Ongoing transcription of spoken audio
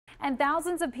And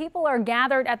thousands of people are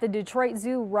gathered at the Detroit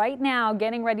Zoo right now,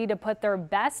 getting ready to put their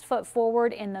best foot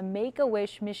forward in the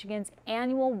Make-A-Wish Michigan's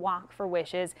annual Walk for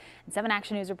Wishes. And 7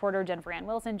 Action News reporter Jennifer Ann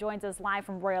Wilson joins us live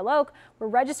from Royal Oak, where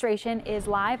registration is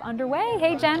live underway.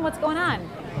 Hey Jen, what's going on?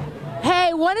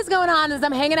 Hey, what is going on is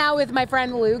I'm hanging out with my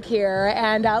friend Luke here,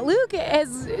 and Luke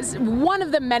is one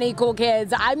of the many cool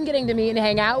kids I'm getting to meet and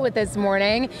hang out with this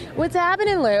morning. What's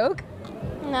happening, Luke?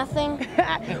 Nothing.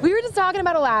 We were just talking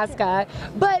about Alaska,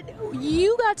 but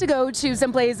you got to go to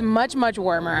someplace much, much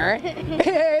warmer.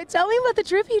 Tell me about the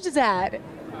trip you just had.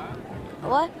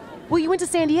 What? Well, you went to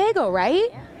San Diego, right?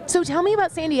 Yeah. So tell me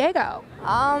about San Diego.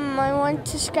 I went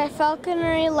to Sky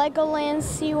Falconry, Legoland,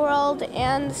 SeaWorld,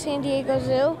 and the San Diego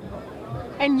Zoo.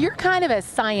 And you're kind of a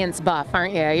science buff,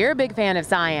 aren't you? You're a big fan of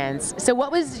science. So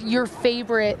what was your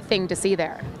favorite thing to see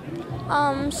there?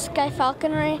 Sky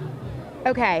Falconry.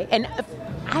 Okay, and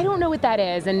I don't know what that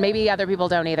is, and maybe other people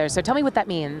don't either, so tell me what that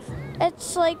means.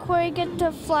 It's like where you get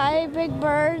to fly big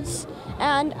birds,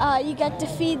 and you get to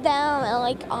feed them and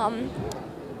like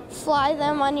fly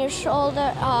them on your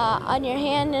shoulder, on your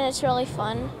hand, and it's really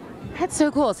fun. That's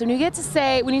so cool. So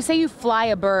when you say you fly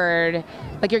a bird,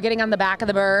 like you're getting on the back of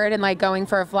the bird and like going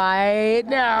for a flight?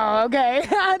 No, okay.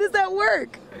 How does that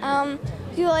work?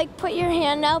 You like put your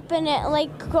hand up and it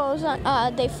like goes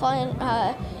on, they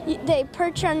fly, they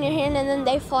perch on your hand and then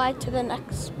they fly to the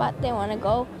next spot they want to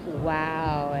go.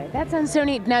 Wow, that sounds so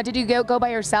neat. Now, did you go by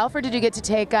yourself or did you get to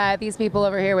take these people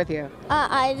over here with you?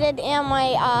 I did, and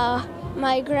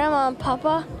my grandma and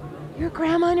papa. Your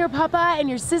grandma and your papa and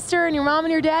your sister and your mom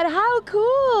and your dad. How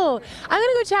cool. I'm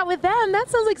going to go chat with them. That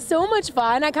sounds like so much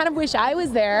fun. I kind of wish I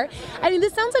was there. I mean,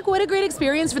 this sounds like what a great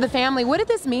experience for the family. What did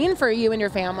this mean for you and your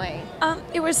family?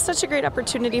 It was such a great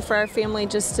opportunity for our family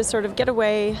just to sort of get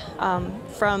away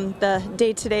from the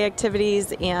day-to-day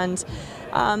activities and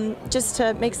just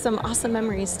to make some awesome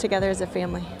memories together as a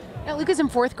family. Now, Luke is in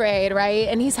 4th grade, right?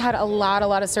 And he's had a lot of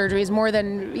surgeries, more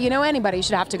than, anybody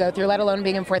should have to go through, let alone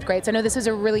being in 4th grade. So I know this is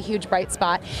a really huge bright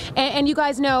spot. And you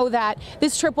guys know that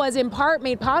this trip was in part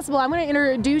made possible. I'm going to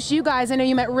introduce you guys. I know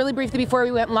you met really briefly before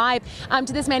we went live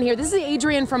to this man here. This is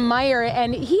Adrian from Meyer,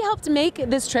 and he helped make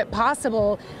this trip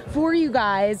possible for you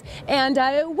guys. And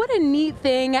what a neat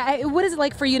thing. What is it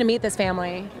like for you to meet this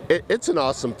family? It's an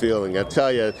awesome feeling. I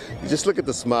tell you, just look at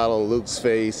the smile on Luke's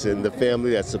face and the family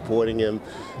that's supporting him.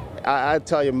 I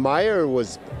tell you, Meyer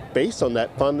was based on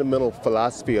that fundamental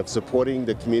philosophy of supporting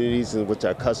the communities in which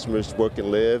our customers work and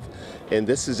live, and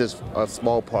this is just a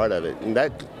small part of it. And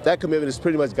that commitment has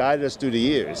pretty much guided us through the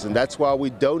years, and that's why we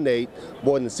donate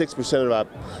more than 6% of our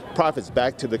profits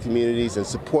back to the communities and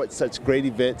support such great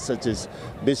events such as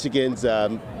Michigan's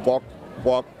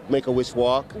Make-A-Wish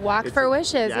Walk. Walk for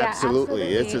Wishes, yeah, absolutely.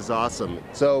 It's just awesome.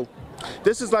 So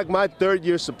this is like my 3rd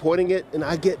year supporting it, and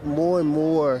I get more and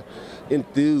more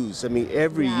enthused. I mean,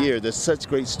 every year there's such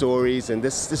great stories, and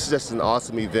this is just an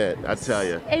awesome event, I tell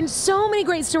you. And so many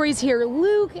great stories here.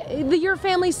 Luke, your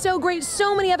family's so great,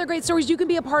 so many other great stories. You can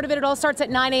be a part of it. It all starts at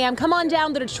 9 a.m. Come on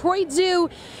down to the Detroit Zoo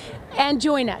and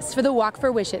join us for the Walk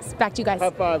for Wishes. Back to you guys.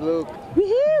 High five, Luke.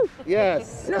 Woohoo!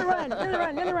 Yes. Another run, another run,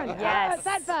 another run. Yes.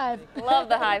 High five. Love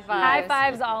the high fives. High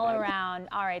fives all around.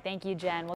 All right, thank you, Jen.